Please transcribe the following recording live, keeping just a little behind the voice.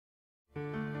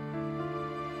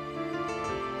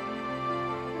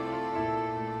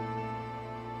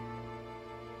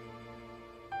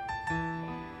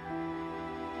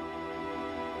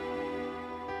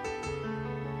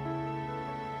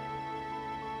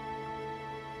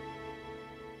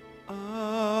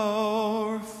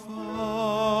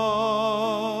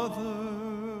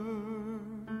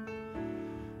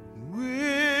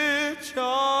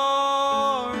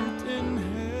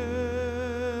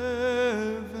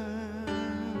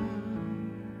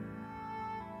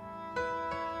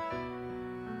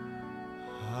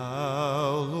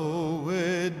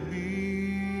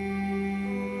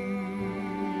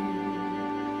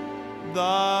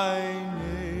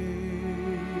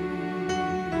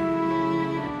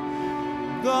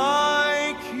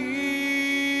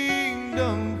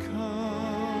kingdom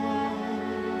come.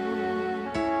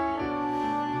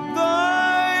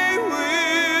 Thy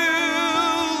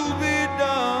will be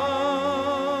done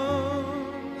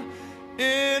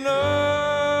in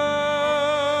earth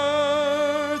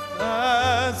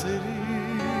as it is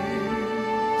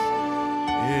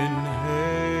in heaven.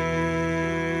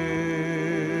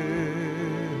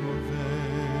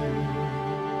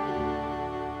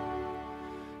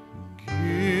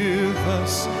 Give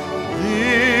us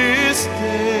this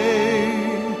day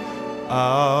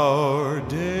our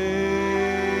daily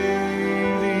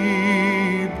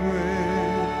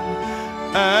bread,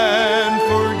 and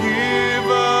forgive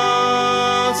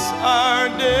us our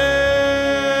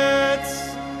debts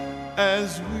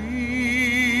as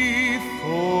we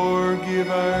forgive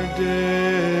our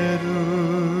debtors.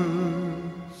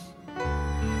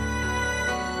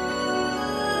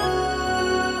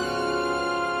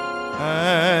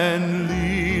 And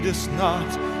lead us not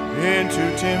into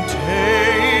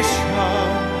temptation,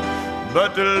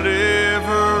 but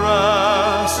deliver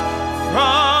us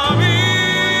from evil.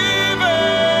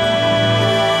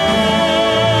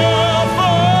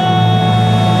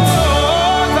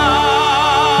 For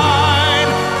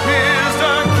thine is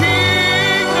the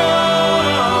kingdom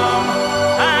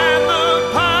and the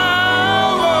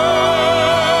power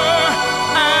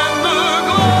and the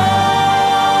glory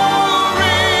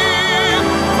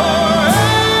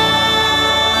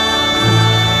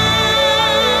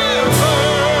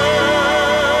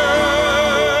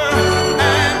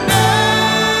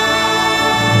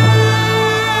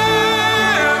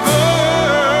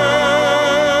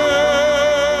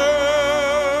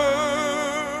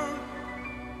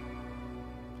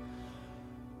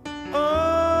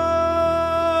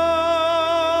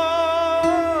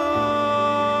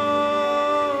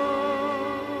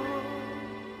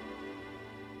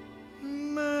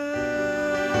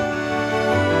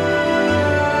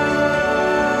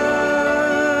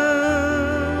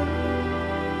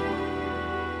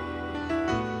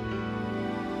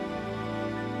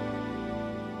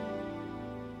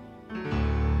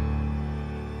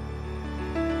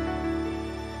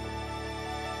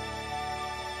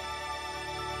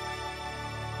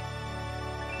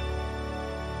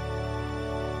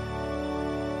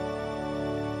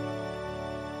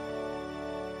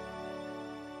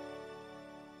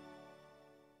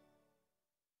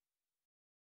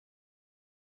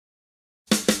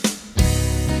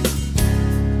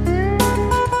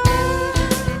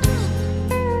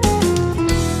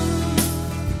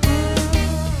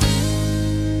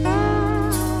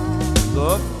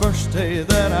The first day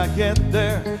that I get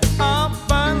there, I'll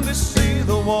finally see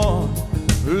the one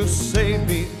who saved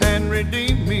me and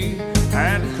redeemed me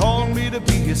and called me to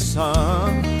be his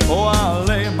son. Oh, I'll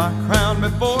lay my crown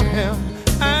before him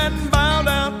and bow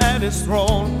down at his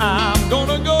throne. I'm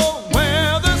gonna go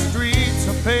where the streets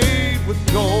are paved with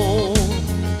gold.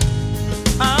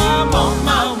 I'm on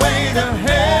my way to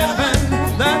heaven,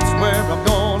 that's where I'm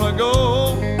gonna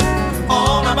go.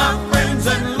 All of my friends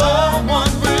and loved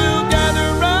ones will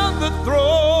gather round the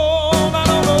throne. I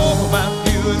don't know about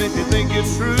you, and if you think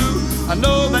it's true, I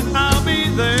know that I'll be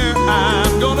there.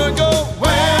 I'm gonna go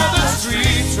where the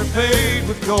streets are paved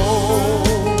with gold.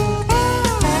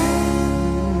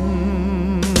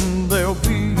 There'll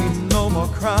be no more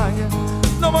crying,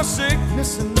 no more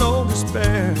sickness and no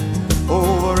despair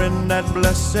over in that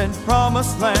blessed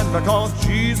promised land, because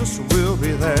Jesus will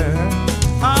be there.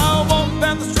 I'll walk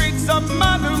down the streets of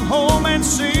my new home and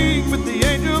sing with the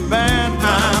angel band.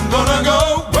 I'm gonna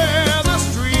go where the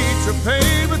streets are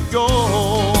paved with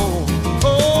gold.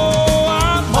 Oh,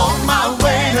 I'm on my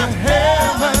way to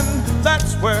heaven,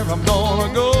 that's where I'm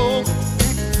gonna go.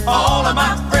 All of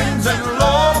my friends and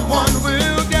loved ones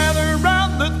will gather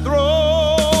round the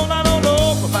throne. I don't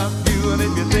know about you, and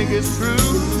if you think it's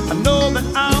true, I know that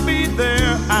I'll be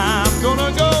there. I'm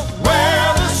gonna go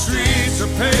where the streets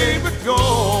are paved with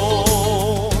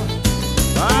gold.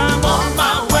 I'm on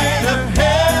my way to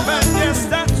heaven, yes,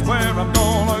 that's where I'm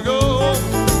gonna go.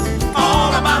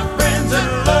 All of my friends and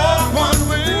loved ones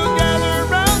will gather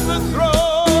round the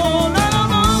throne. I don't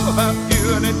know about you,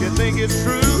 and if you think it's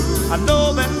true, I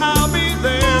know that I'll be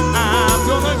there. I'm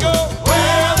gonna go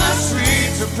where the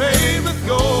streets are paved with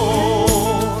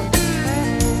gold.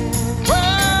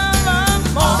 Well, I'm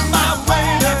on my way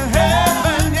to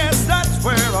heaven, yes, that's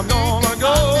where I'm gonna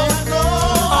go.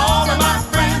 All of my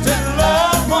friends and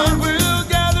loved ones will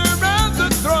gather round the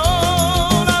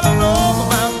throne. I don't know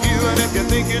about you, and if you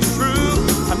think it's true,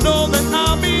 I know that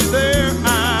I'll be there.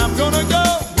 I'm gonna go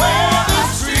where the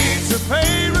streets are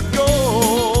paved with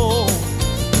gold.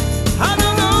 I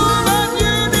don't know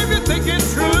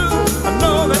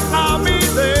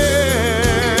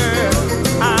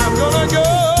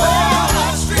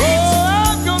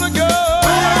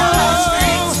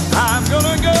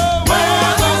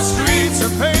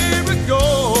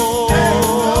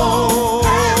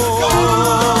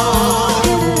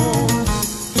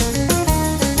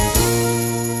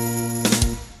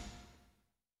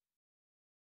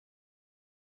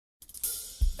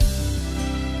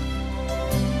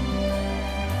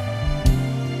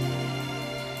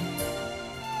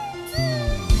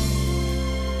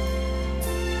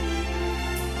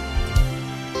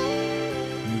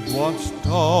watched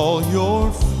all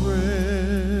your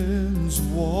friends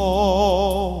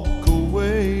walk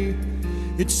away.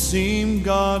 It seemed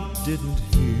God didn't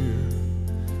hear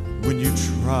when you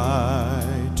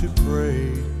tried to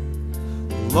pray.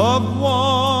 Loved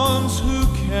ones who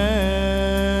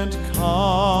can't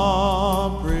comprehend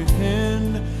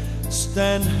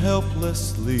stand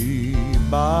helplessly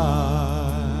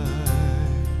by.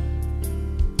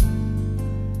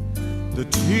 The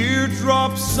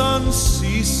teardrops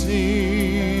unceasingly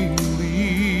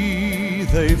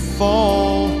they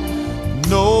fall.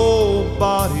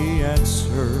 Nobody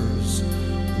answers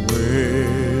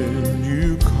when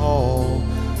you call.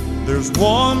 There's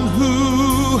one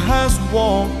who has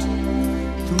walked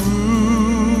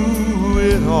through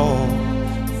it all.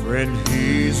 Friend,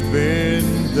 he's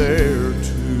been there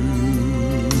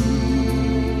too.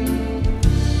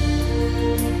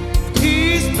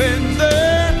 He's been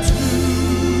there too.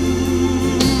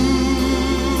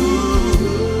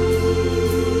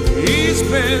 He's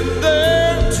been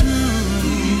there too.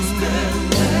 He's been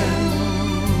there.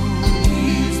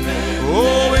 He's been there.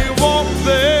 Oh, he walked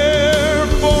there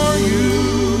for you,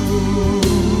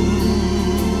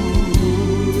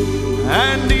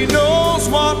 and he knows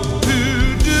what to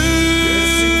do.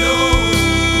 Yes, he knows.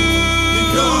 He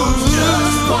knows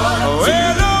just what to do.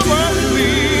 When a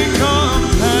earthly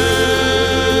companion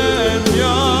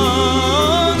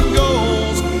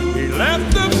goes, he left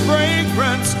the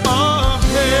fragrance of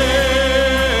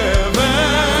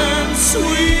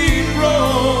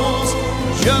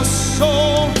just so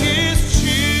his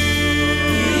children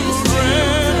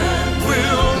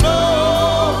will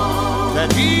know that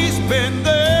he's been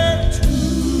there too.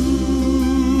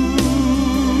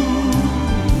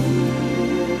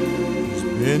 He's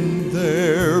been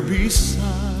there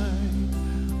beside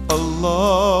a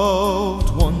loved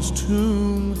one's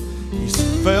tomb. He's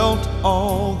felt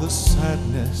all the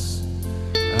sadness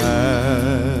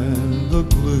and the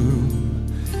gloom.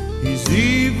 He's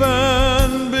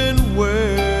even been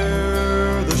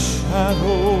where the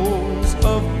shadows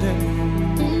of death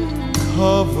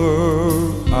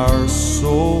cover our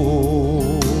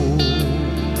soul.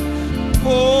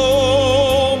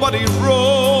 Oh, but he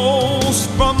rose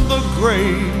from the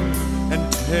grave and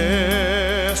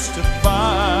testified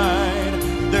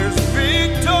there's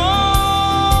victory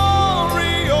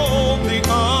on the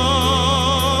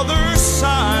other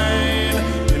side.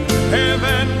 In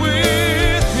heaven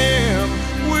with him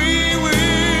we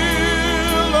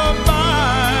will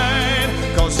abide,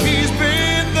 'cause he's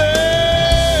been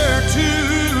there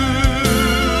too.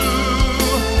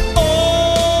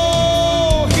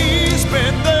 Oh, he's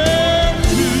been there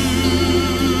too.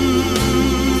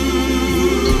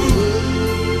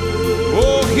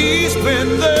 Oh, he's been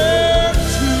there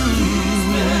too.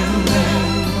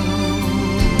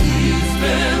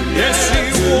 Yes, he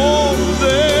walked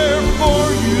there for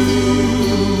you,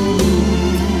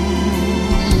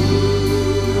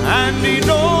 and he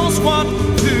knows what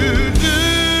to do.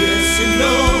 Yes, he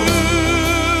knows.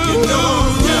 He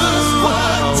knows just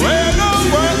what to do. When a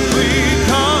worldly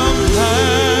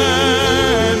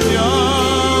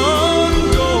companion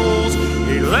goes,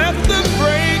 he left the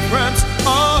fragrance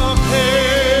of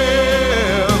heaven's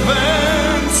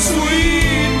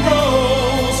sweet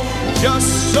rose, just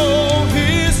so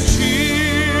his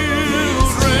children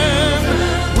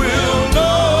will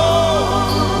know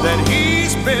that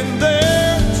he's been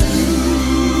there too.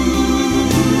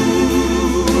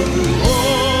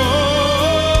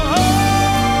 Oh,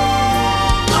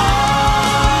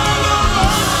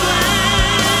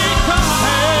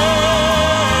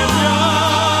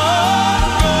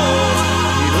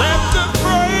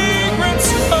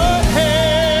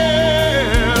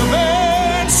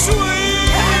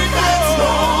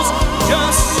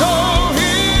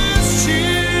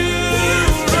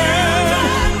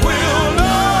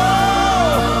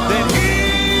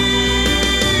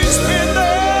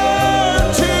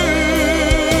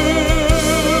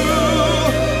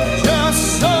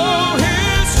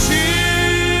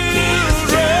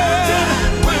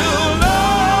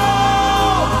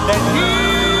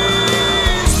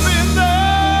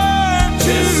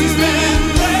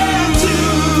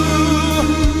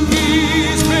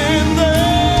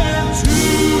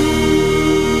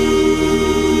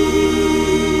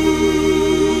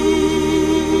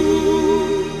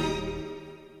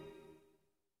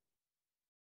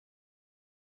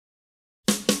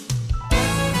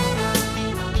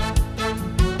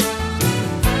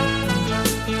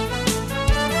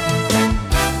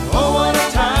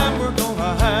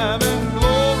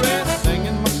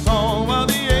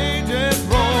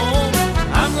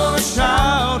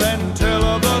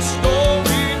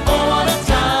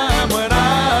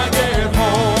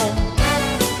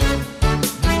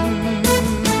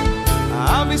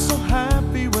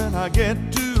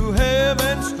 get to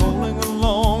heaven, strolling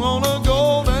along on a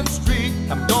golden street,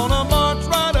 I'm gonna march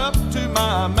right up to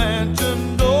my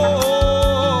mansion door.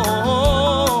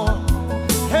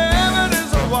 Heaven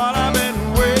is what I've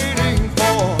been waiting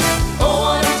for. Oh,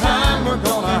 what a time we're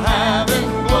gonna have in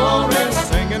glory,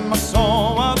 singing my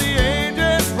song while the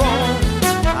ages roll.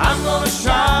 I'm gonna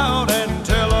shout and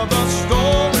tell of the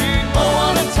story. Oh,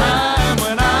 what a time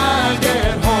when I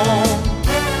get home.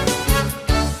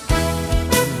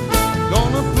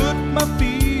 Gonna put my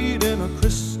feet in a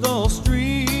crystal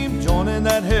stream, joining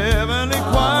that heavenly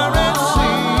choir and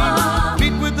sing.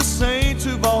 Meet with the saints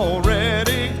who've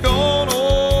already gone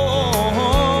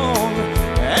on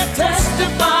and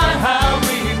testify how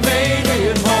we made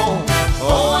it home.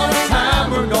 Oh, what a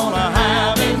time we're gonna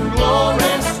have in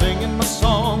glory, singing my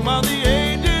song while the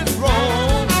ages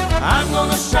roll. I'm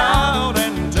gonna shout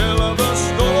and tell of the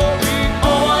story.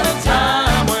 Oh, what a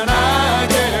time when I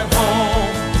get home.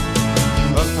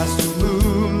 Up past the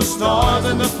moon, the stars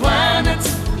and the planets,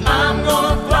 I'm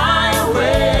gonna fly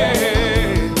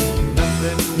away.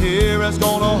 Nothing here is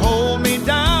gonna hold me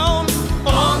down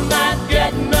on that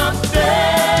getting up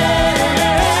day.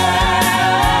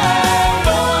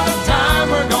 Oh, what a time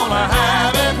we're gonna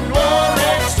have in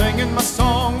glory, singing my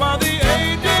song while the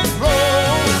ages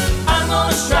roll. I'm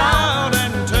gonna shout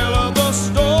and tell of the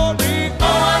story.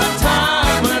 Oh, what a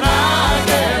time when I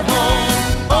get home.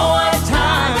 Oh, what a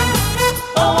time,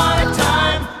 oh, what a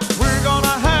time. We're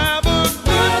gonna have a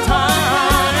good time.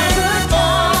 Oh,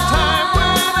 what a time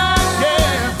when I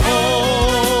get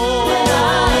home. When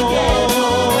I get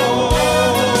home.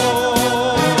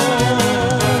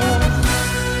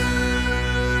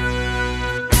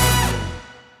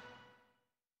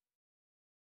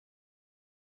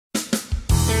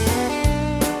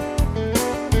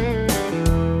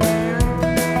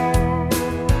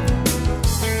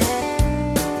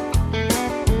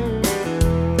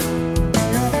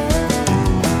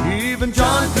 Even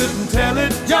John couldn't tell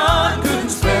it, John couldn't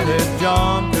spell it,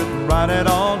 John couldn't write it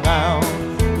all down.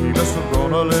 He must have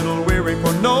grown a little weary,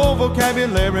 for no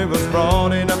vocabulary was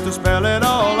broad enough to spell it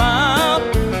all out.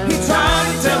 He tried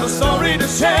to tell a story, to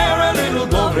share a little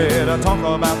glory, to talk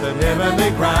about that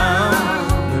heavenly ground.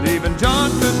 But even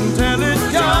John couldn't tell it,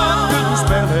 John couldn't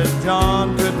spell it,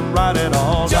 John couldn't write it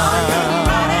all down.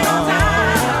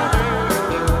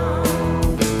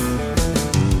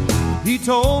 He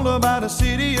told about a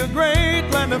city, a great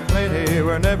land of plenty,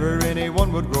 where never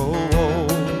anyone would grow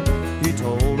old. He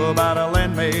told about a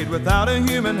land made without a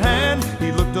human hand.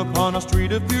 He looked upon a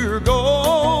street of pure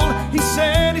gold. He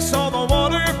said he saw the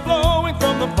water flowing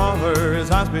from the Father.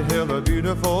 His eyes beheld a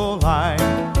beautiful light.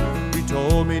 He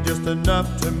told me just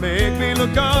enough to make me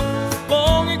look up,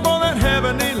 longing for that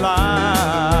heavenly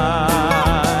light.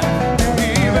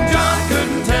 Even John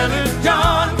couldn't tell it,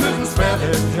 John couldn't spell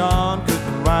it, John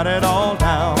couldn't write it all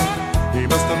down. He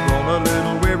must have grown a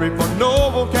little weary, for no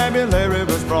vocabulary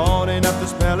was broad enough to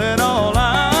spell it all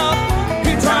out.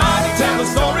 He tried to tell a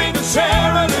story, to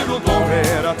share a little glory,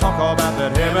 to talk about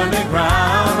that heavenly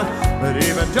ground. But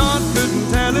even John couldn't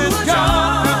tell it,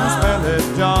 John couldn't spell it,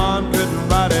 John couldn't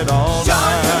write it all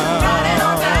down.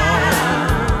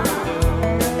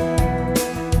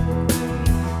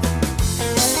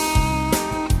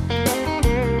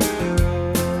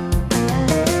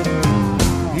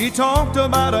 He talked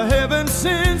about a heaven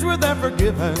sins were there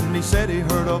forgiven. He said he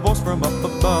heard a voice from up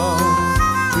above.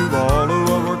 To all who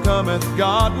overcometh,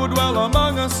 God will dwell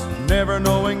among us, never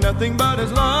knowing nothing but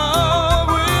His love.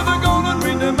 With a golden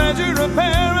ring to measure a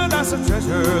paradise of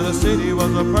treasure, the city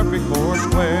was a perfect four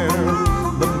square.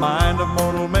 The mind of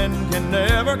mortal men can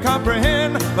never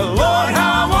comprehend, but Lord,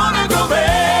 how I want to go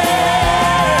there.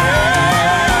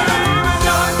 Even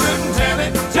John couldn't tell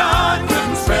it, John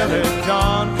couldn't spell it,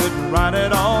 John couldn't write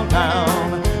it all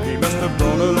down. He must have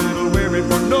grown a little weary,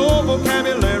 for no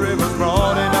vocabulary was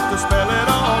broad enough to spell it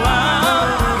all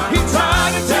out. He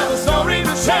tried to tell a story,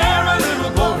 to share a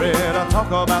little glory, to talk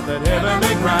about that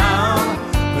heavenly ground.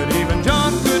 But even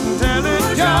John couldn't tell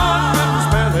it, John couldn't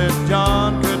spell it,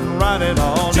 John couldn't write it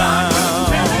all down.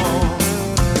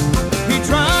 He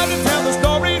tried to tell the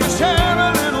story, to share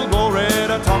a little glory,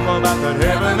 to talk about that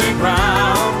heavenly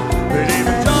ground. But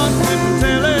even John couldn't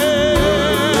tell it,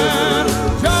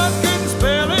 John couldn't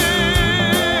spell it,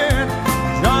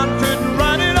 John couldn't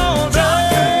write it all down.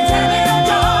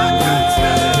 John couldn't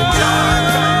tell it,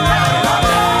 John couldn't write it all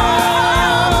down.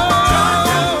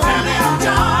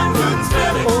 John couldn't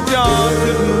spell it, oh, John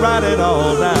couldn't write it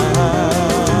all down.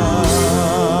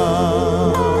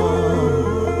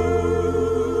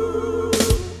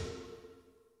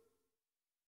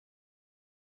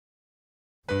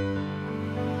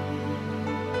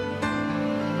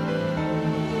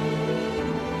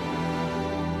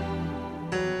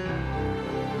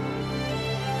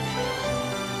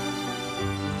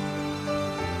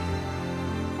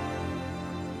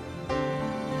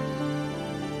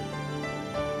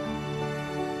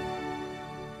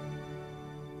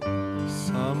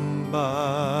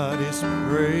 Somebody's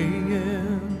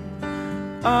praying,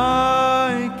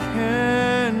 I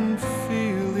can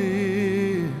feel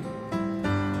it.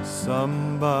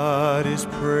 Somebody's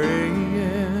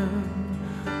praying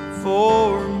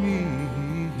for me.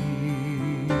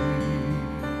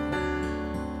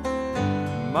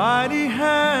 Mighty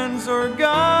hands are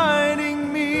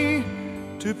guiding me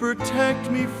to protect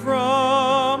me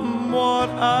from what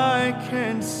I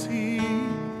can see.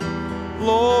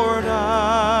 Lord,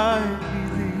 I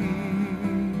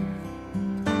believe.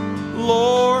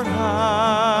 Lord,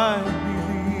 I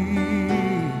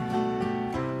believe.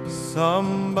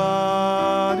 Somebody's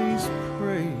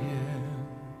praying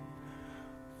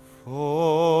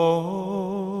for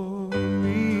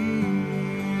me.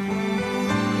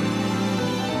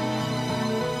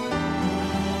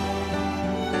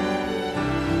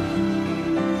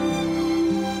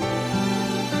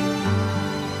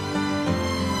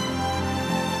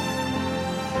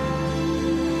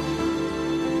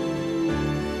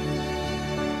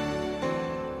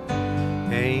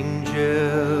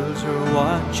 Angels are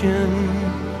watching,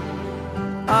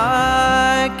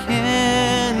 I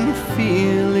can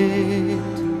feel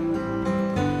it.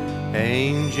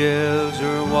 Angels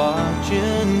are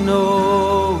watching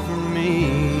over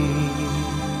me.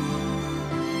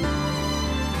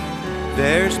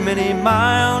 There's many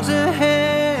miles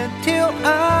ahead till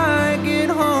I get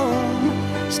home.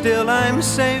 Still I'm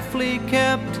safely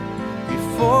kept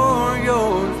before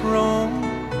your throne.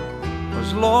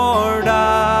 'Cause Lord,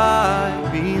 I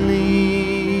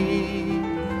believe.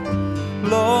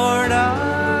 Lord,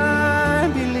 I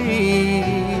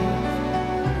believe.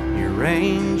 Your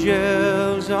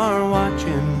angels are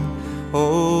watching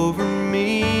over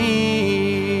me.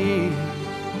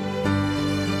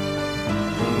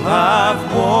 I've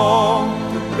walked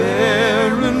the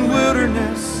barren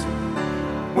wilderness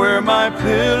where my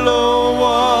pillow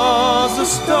was a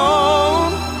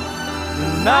stone,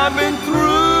 and I've been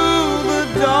through the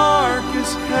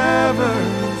darkest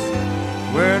caverns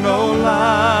where no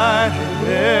light had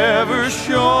ever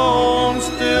shone.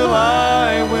 Still I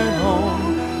went home,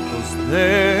 'cause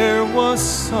there was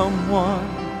someone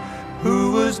who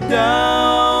was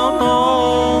down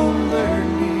on their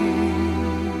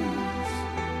knees.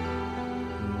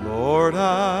 Lord,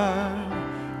 I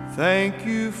thank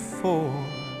you for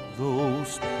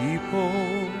those people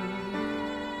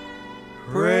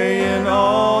praying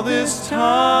all this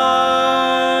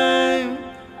time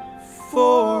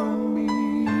for me.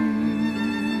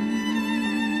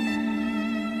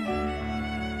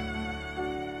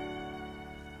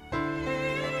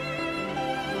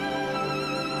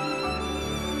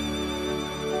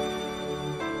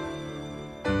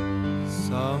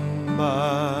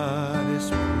 Somebody's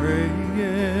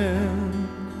praying,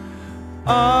 I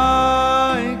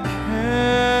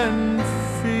can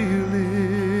feel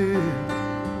it.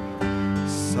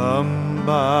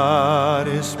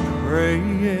 Somebody's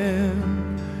praying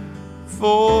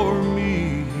for me.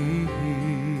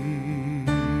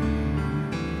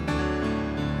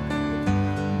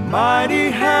 Mighty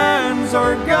hands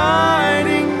are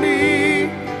guiding me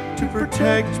to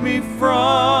protect me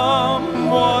from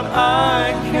what I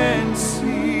can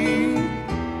see.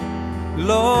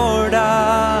 Lord,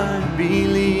 I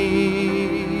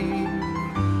believe.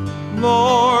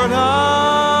 Lord, I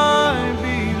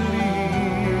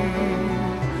believe.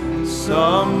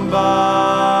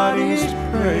 Somebody's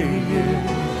praying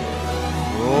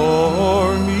for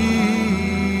me.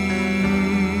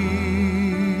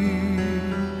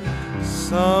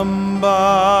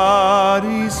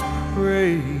 Somebody's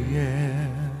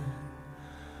praying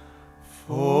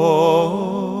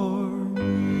for me.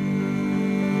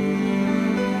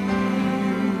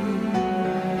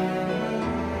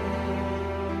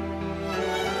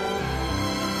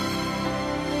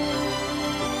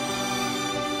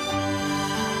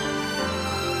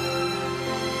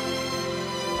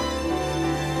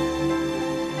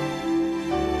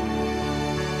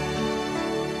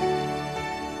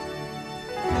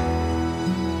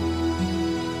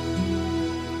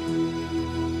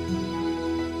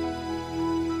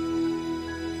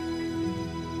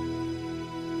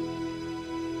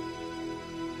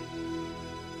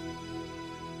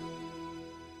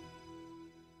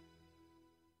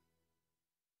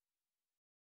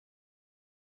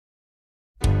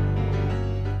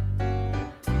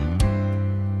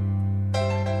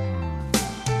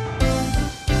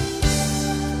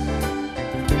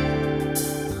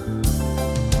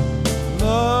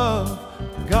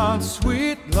 God's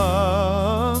sweet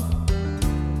love,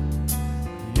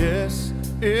 yes,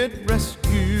 it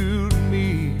rescued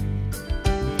me.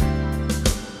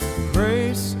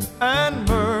 Grace and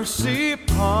mercy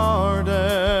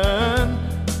pardon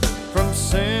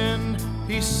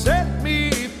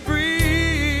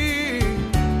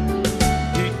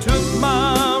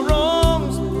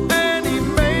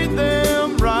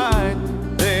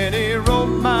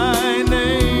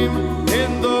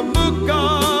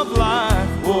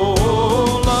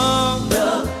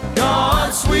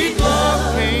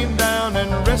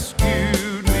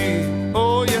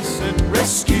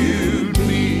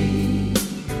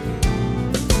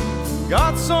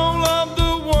God so loved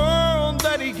the world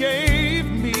that He gave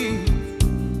me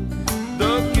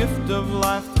the gift of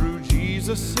life through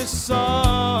Jesus, His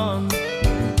Son.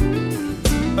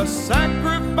 A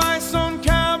sacrifice on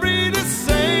Calvary to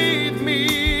save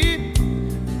me.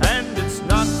 And it's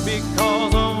not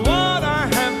because of what I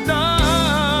have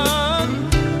done.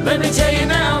 Let me tell you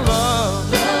now, love,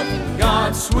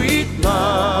 God's sweet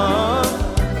love.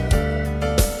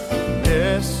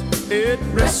 Yes, it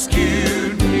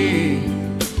rescued me.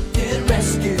 It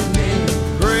rescued me.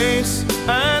 Grace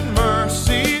and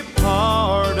mercy,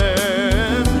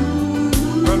 pardon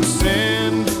from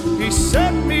sin. He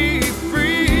set me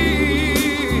free.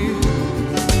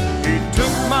 He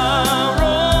took my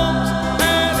wrongs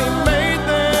and He made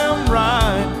them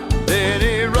right. Then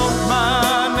He wrote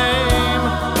my name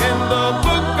in the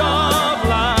book of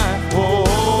life.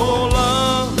 Oh,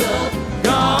 love,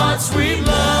 God's sweet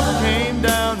love came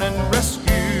down and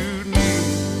rescued me.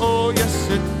 Oh, yes,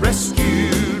 it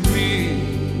rescued me.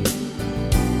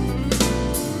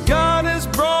 God has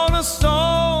brought us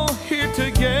all here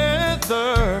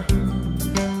together.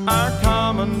 Our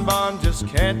common bond just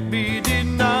can't be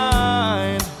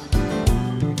denied.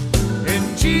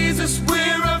 In Jesus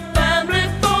we're a family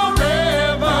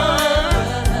forever,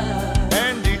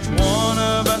 and each one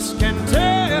of us can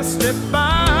testify.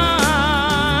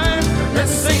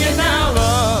 Let's sing it now,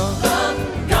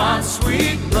 love, God's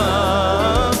sweet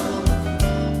love.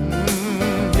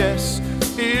 Yes,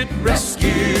 it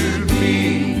rescued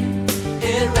me.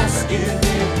 It rescued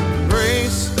me.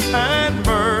 Grace and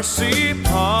mercy,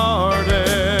 pardon,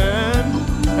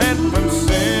 and from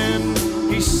sin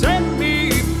He set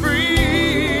me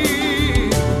free.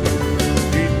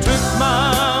 He took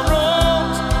my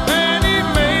wrongs and He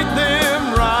made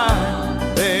them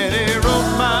right. Then He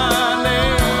wrote my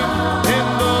name in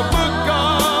the book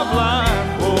of life.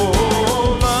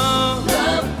 Oh, love,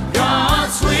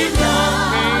 God's sweet love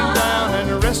came down and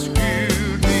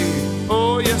rescued me.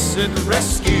 Oh, yes, it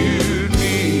rescued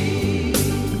me.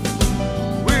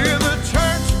 We're the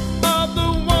church of the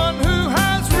one who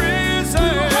has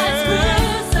risen,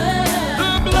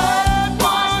 the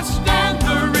blood-washed and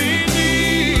the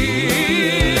redeemed.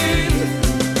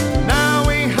 Now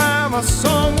we have a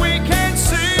song we can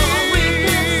sing.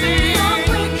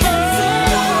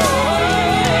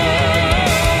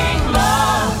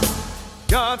 Love,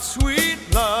 God's sweet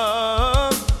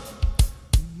love.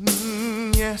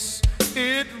 Yes,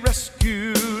 it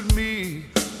rescued me.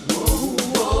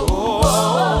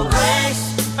 Oh, grace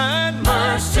and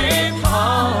mercy,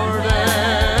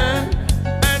 pardon,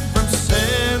 and from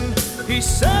sin He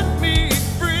set me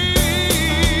free.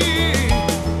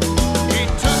 He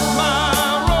took my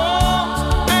wrongs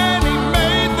and He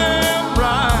made them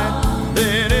right.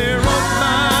 Then He wrote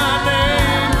my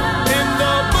name in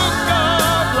the book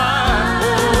of life.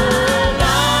 Oh,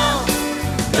 love,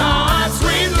 God's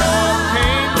sweet love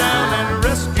came down and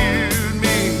rescued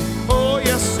me. Oh,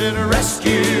 yes, it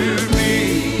rescued me.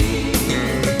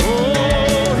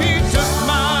 Oh, He took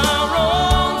my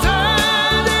wrongs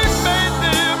and He made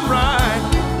them right.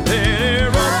 Then He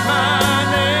wrote my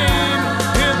name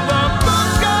in the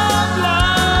book of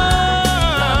life.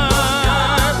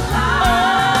 Oh,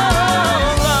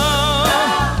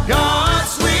 love, God's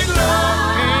sweet love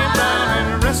came down and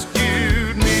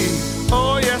rescued me.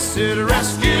 Oh, yes, it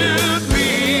rescued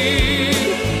me.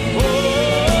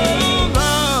 Oh,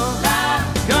 love,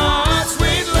 God's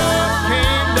sweet love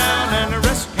came down and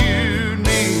rescued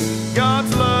me.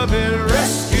 God's love, it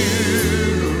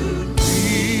rescued me.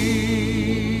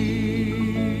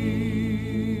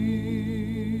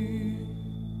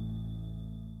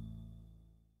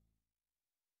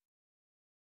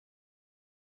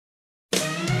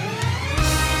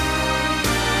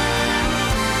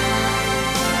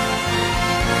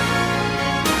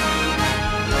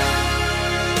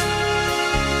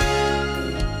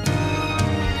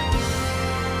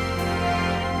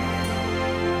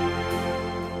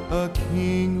 A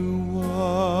king who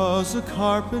was a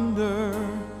carpenter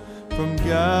from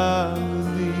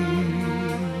Galilee,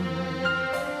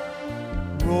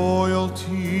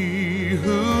 royalty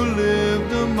who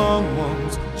lived among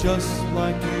ones just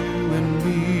like you and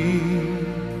me.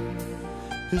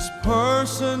 His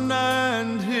person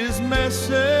and His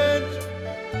message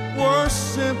were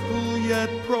simple yet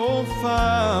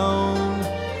profound.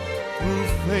 Through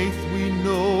faith we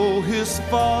know His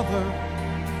Father,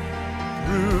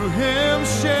 through Him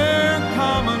share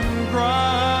common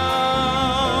ground.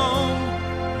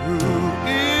 Who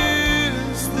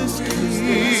is this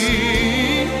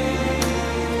King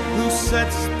who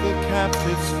sets the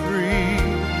captives free?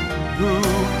 Who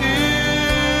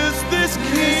is this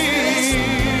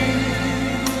King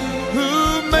who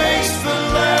makes the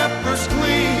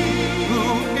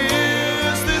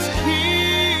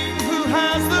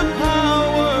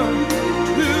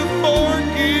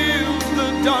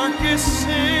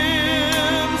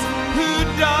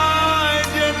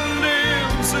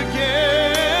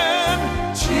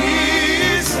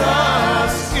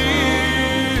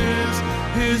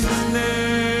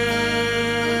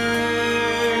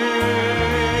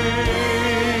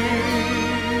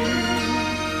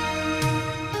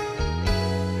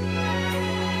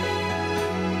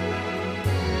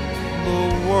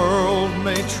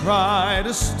they try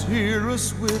to steer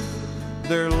us with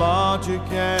their logic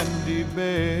and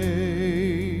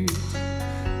debate,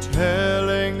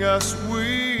 telling us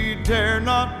we dare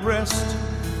not rest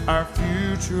our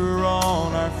future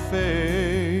on our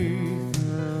faith.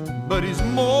 But he's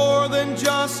more than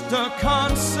just a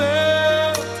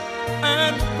concept,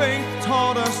 and faith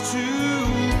taught us to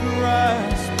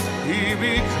grasp. He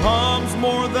becomes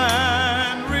more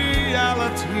than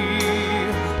reality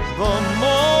the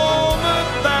moment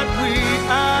that we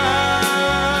ask,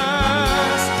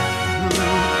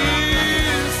 who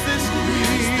is this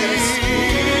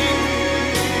King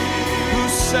who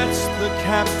sets the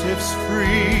captives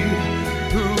free?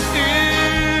 Who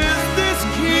is this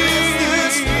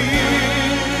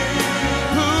King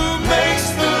who makes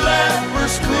the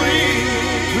lepers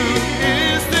clean? Who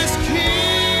is this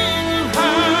King who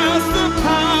has the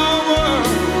power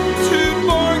to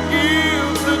forgive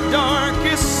the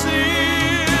darkest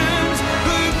sins?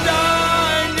 Who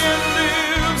died and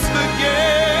lives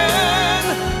again?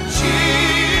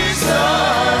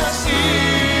 Jesus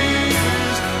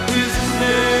is his name.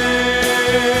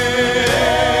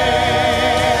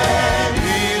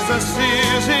 Jesus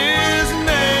is his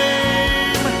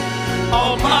name.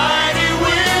 Almighty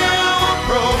will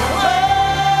proclaim.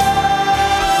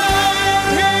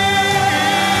 He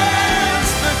is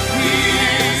the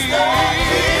King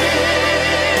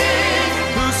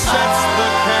who sets the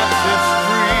captives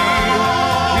free.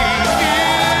 He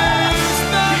is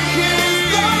the King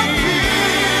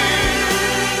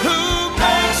who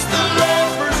makes the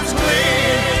lepers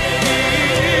clean. He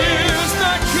is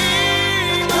the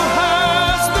King who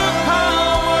has the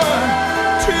power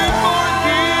to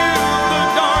forgive the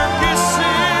darkest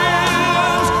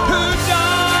sins, who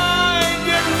died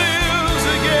and lives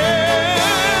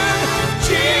again.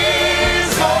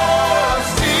 Jesus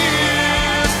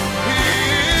is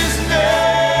his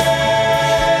name.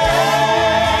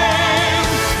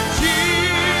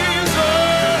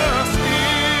 Jesus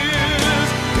is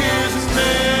his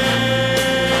name.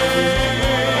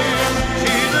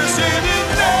 Jesus is his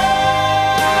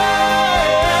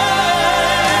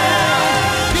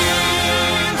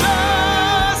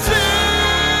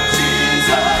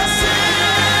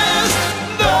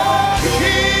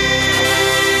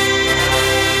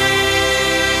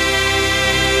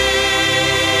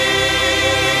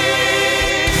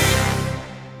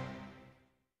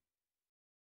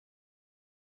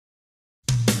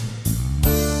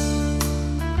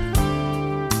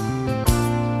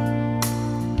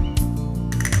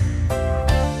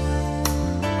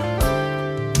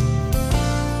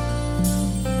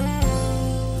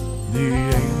The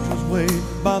angels wait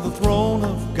by the throne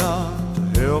of God to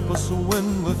help us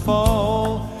when we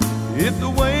fall. If the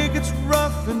way gets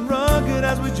rough and rugged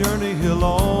as we journey, he'll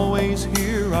always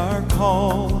hear our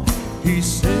call. He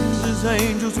sends his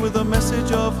angels with a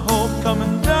message of hope,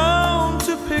 coming down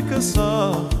to pick us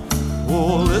up.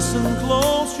 Oh, listen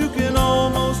close, you can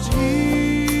almost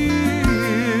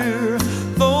hear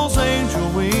those angel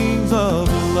wings of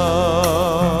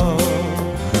love.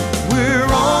 We're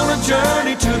on a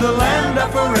journey to the land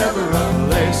of forever, a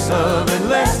place of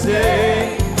endless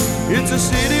day. It's a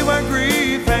city where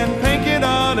grief and pain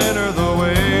cannot enter, the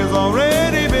way's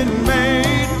already been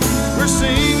made. We're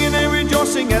singing and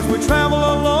rejoicing as we travel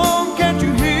along. Can't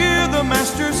you hear the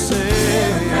Master say,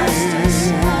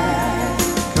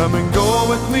 come and go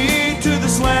with me to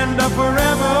this land of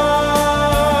forever,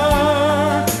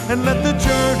 and let the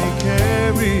journey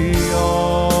carry on.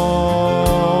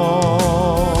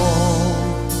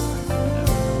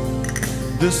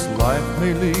 This life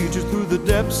may lead you through the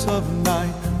depths of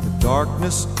night, the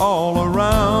darkness all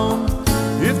around.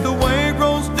 If the way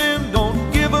grows dim,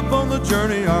 don't give up on the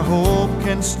journey. Our hope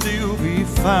can still be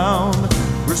found.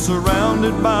 We're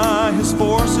surrounded by his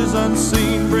forces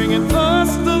unseen, bringing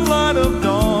us the light of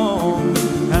dawn.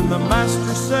 And the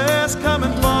Master says, come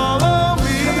and follow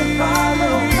me,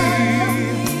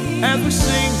 as we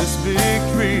sing this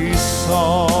victory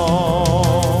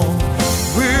song.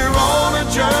 We're on a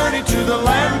journey to the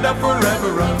land of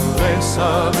forever, a place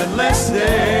of endless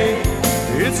day.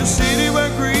 It's a city where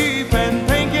grief and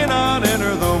pain cannot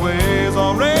enter, the way's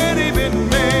already been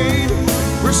made.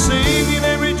 We're singing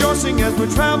and rejoicing as we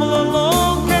travel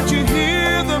along. Can't you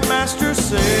hear the Master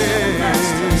say,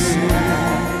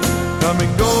 come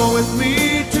and go with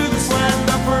me to this land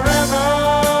of forever,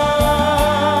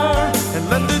 and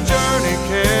let the journey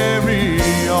carry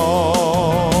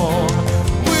on.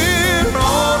 We're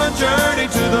on a journey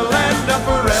to the land of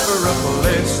forever, a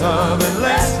place of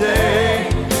endless day.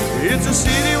 It's a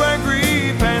city where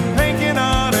grief and pain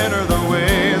cannot enter, the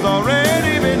way's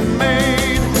already been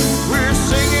made. We're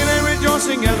singing and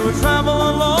rejoicing as we travel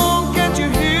along. Can't you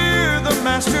hear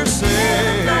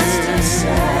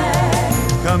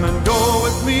Come and go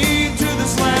with me to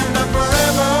this land of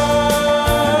forever,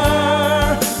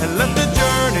 and let the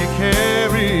journey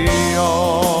carry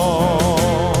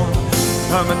on.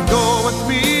 Come and go with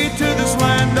me to this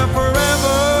land of forever.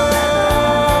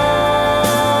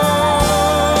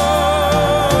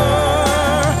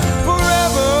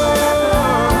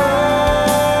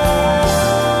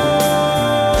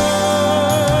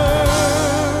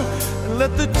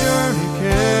 Let the journey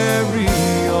carry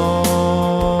on.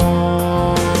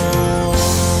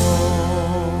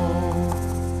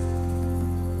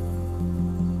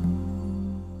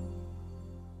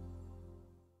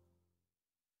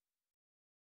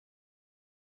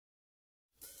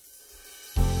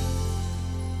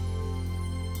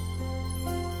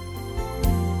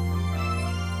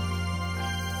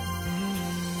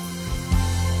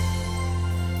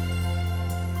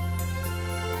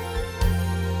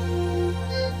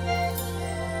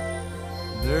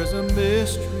 There's a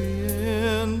mystery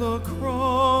in the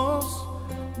cross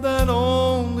that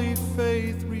only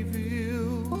faith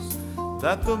reveals,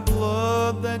 that the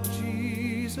blood that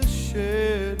Jesus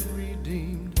shed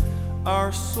redeemed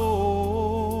our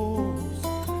souls,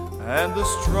 and the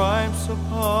stripes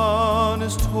upon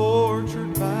his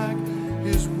tortured back,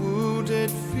 his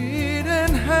wounded feet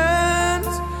and hands,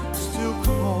 still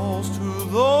calls to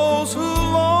those who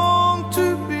long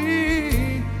to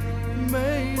be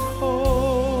made whole.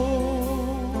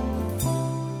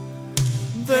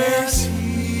 There's healing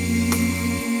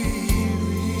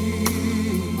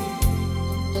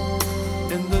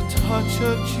in the touch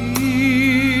of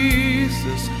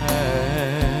Jesus'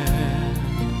 hand.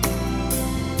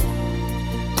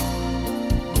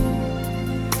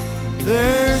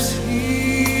 There's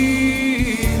healing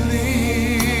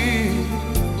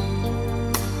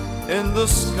in the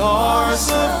scars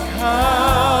of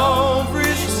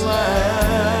Calvary's land.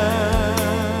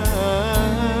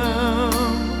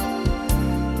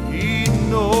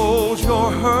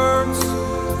 Your hurts,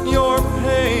 your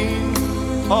pain,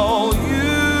 all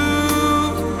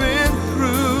you've been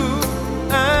through,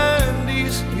 and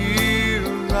he's here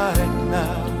right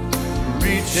now,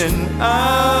 reaching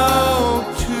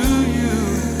out to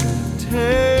you.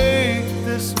 Take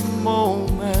this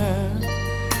moment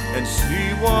and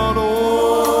see what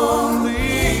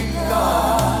only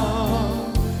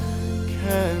God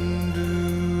can do.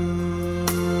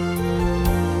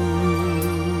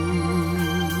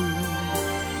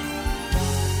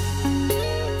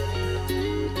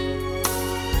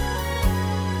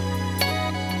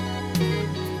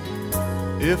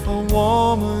 If a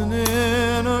woman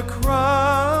in a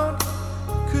crowd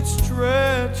could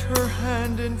stretch her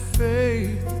hand in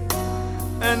faith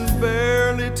and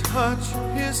barely touch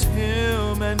his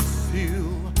hem and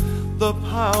feel the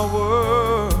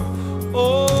power,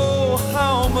 oh,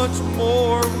 how much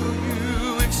more will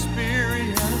you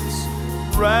experience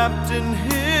wrapped in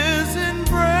his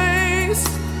embrace?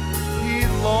 He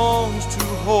longs to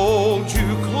hold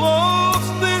you close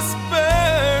this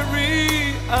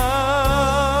very hour.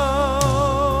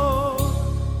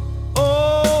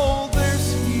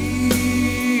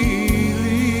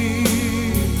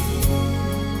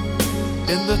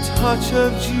 In the touch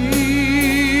of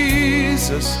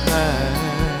Jesus' hand.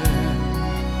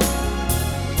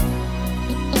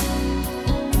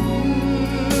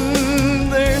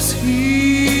 There's healing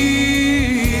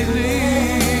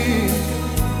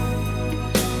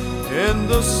in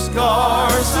the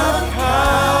scars of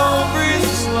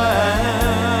Calvary's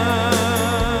land.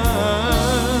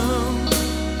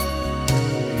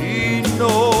 He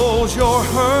knows your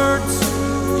hurts,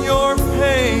 your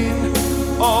pain,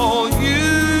 all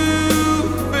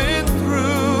you've been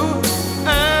through,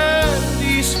 and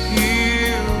he's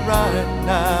here right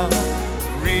now,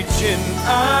 reaching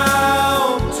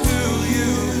out to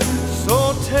you.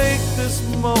 So take this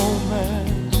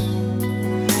moment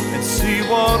and see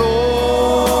what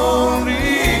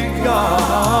only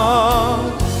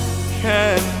God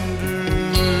can do.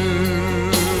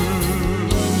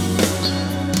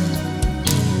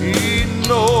 He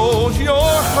knows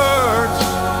your hurts,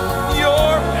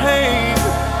 your pain,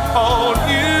 all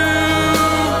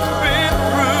you've been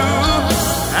through,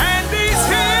 and he's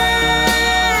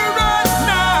here right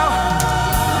now,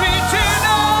 reaching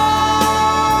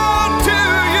out to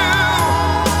you.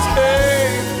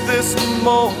 Take this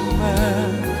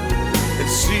moment and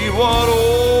see what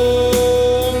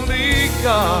only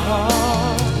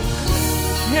God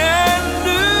can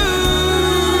do.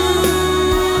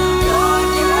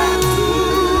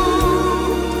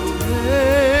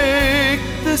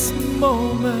 This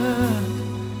moment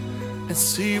and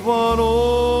see what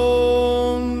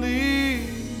only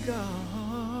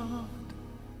God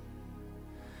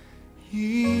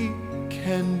He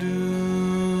can do.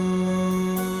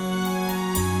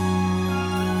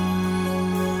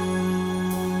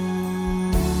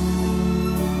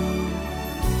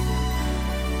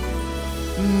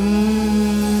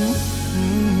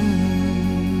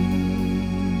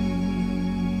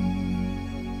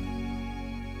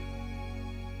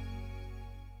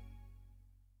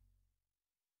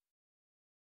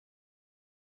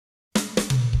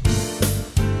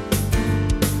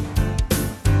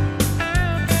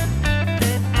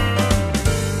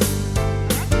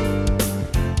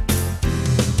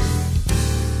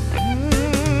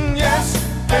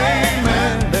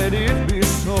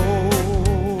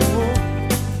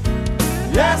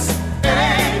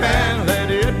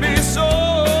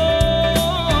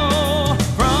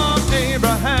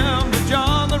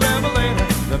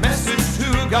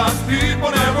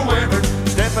 never wavered,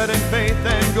 stepping in faith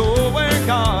and go where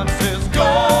God says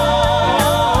go.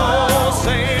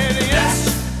 Saying yes,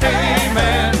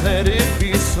 amen, let it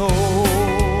be so.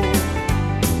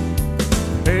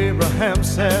 Abraham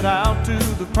set out to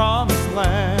the promised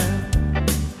land.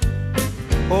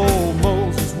 Oh,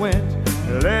 Moses went,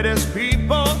 led his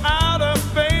people out of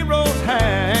Pharaoh's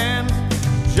hands.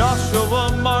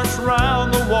 Joshua marched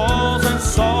round the walls and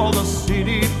saw the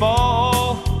city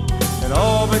fall. And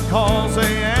all because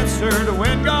they answered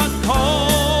when God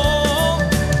called.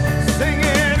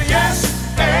 Singing, yes,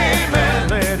 amen,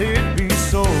 let it be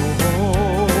so.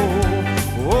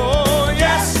 Oh,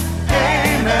 yes,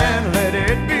 amen, let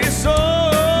it be so.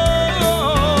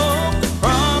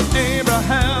 From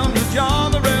Abraham to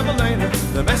John the Revelator,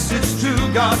 the message to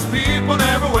God's people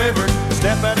never wavered.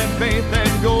 Step out in faith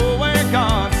and go where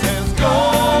God says go.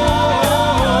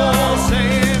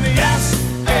 Saying yes,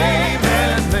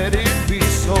 amen, let it be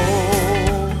so.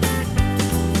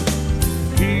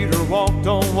 Peter walked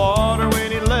on water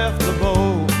when he left the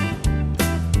boat.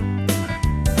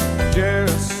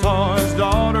 Jairus saw his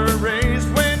daughter raised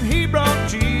when he brought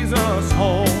Jesus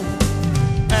home.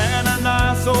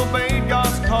 Ananias obeyed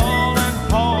God's call and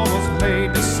Paul was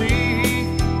made to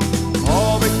see.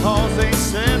 All because they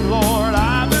said, Lord,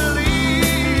 I believe.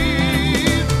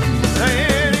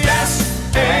 Saying yes,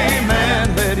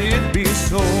 amen, let it be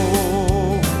so.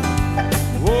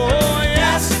 Oh,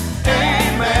 yes,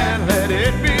 amen, let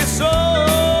it be so.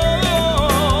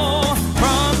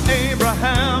 From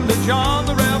Abraham to John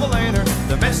the Revelator,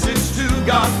 the message to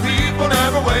God's people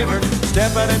never wavered.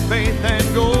 Step out in faith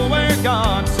and go where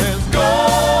God says go.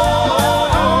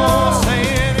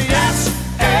 Saying yes,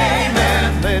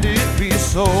 amen, let it be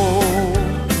so.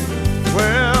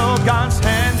 Well, God's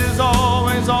hand is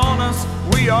always on us.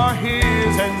 We are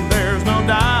His and there's no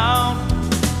doubt.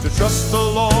 To trust the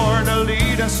Lord to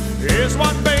lead us is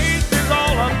what faith is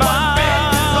all about.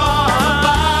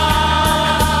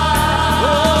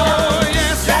 Oh,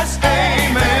 yes, yes,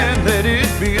 amen, let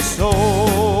it be so.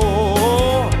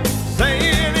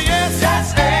 Saying yes,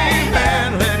 yes,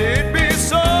 amen, let it be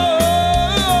so.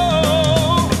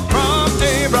 From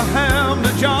Abraham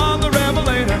to John the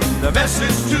Revelator, the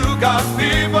message to God's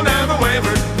people never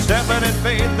wavered. Stepping in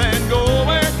faith and go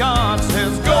where God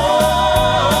says go.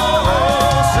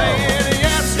 Saying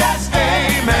yes, yes,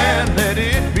 amen, let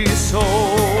it be so.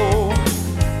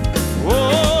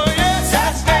 Oh, yes,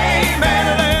 yes,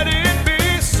 amen, let it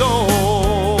be so.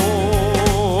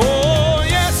 Oh,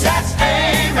 yes, yes,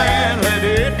 amen, let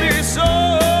it be so.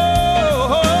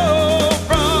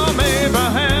 From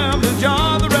Abraham to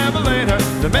John the Revelator,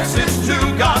 the message to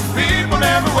God's people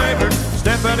never wavered.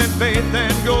 Stepping in faith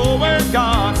and go where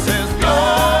God says go.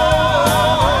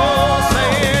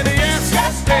 Saying yes,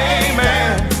 yes,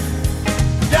 amen.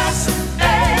 Yes,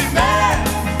 amen.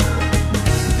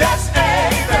 Yes,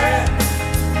 amen.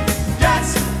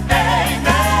 Yes,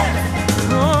 amen.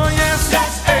 Oh, yes,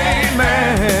 yes,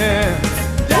 amen.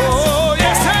 Oh,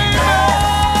 yes, amen.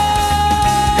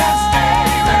 Yes,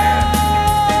 amen.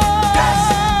 Yes,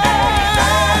 amen.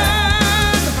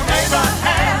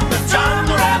 Abraham to John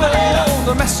the Revelator,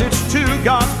 the message to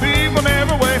God's people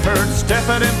never wavered. Step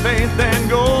out in faith and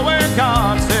go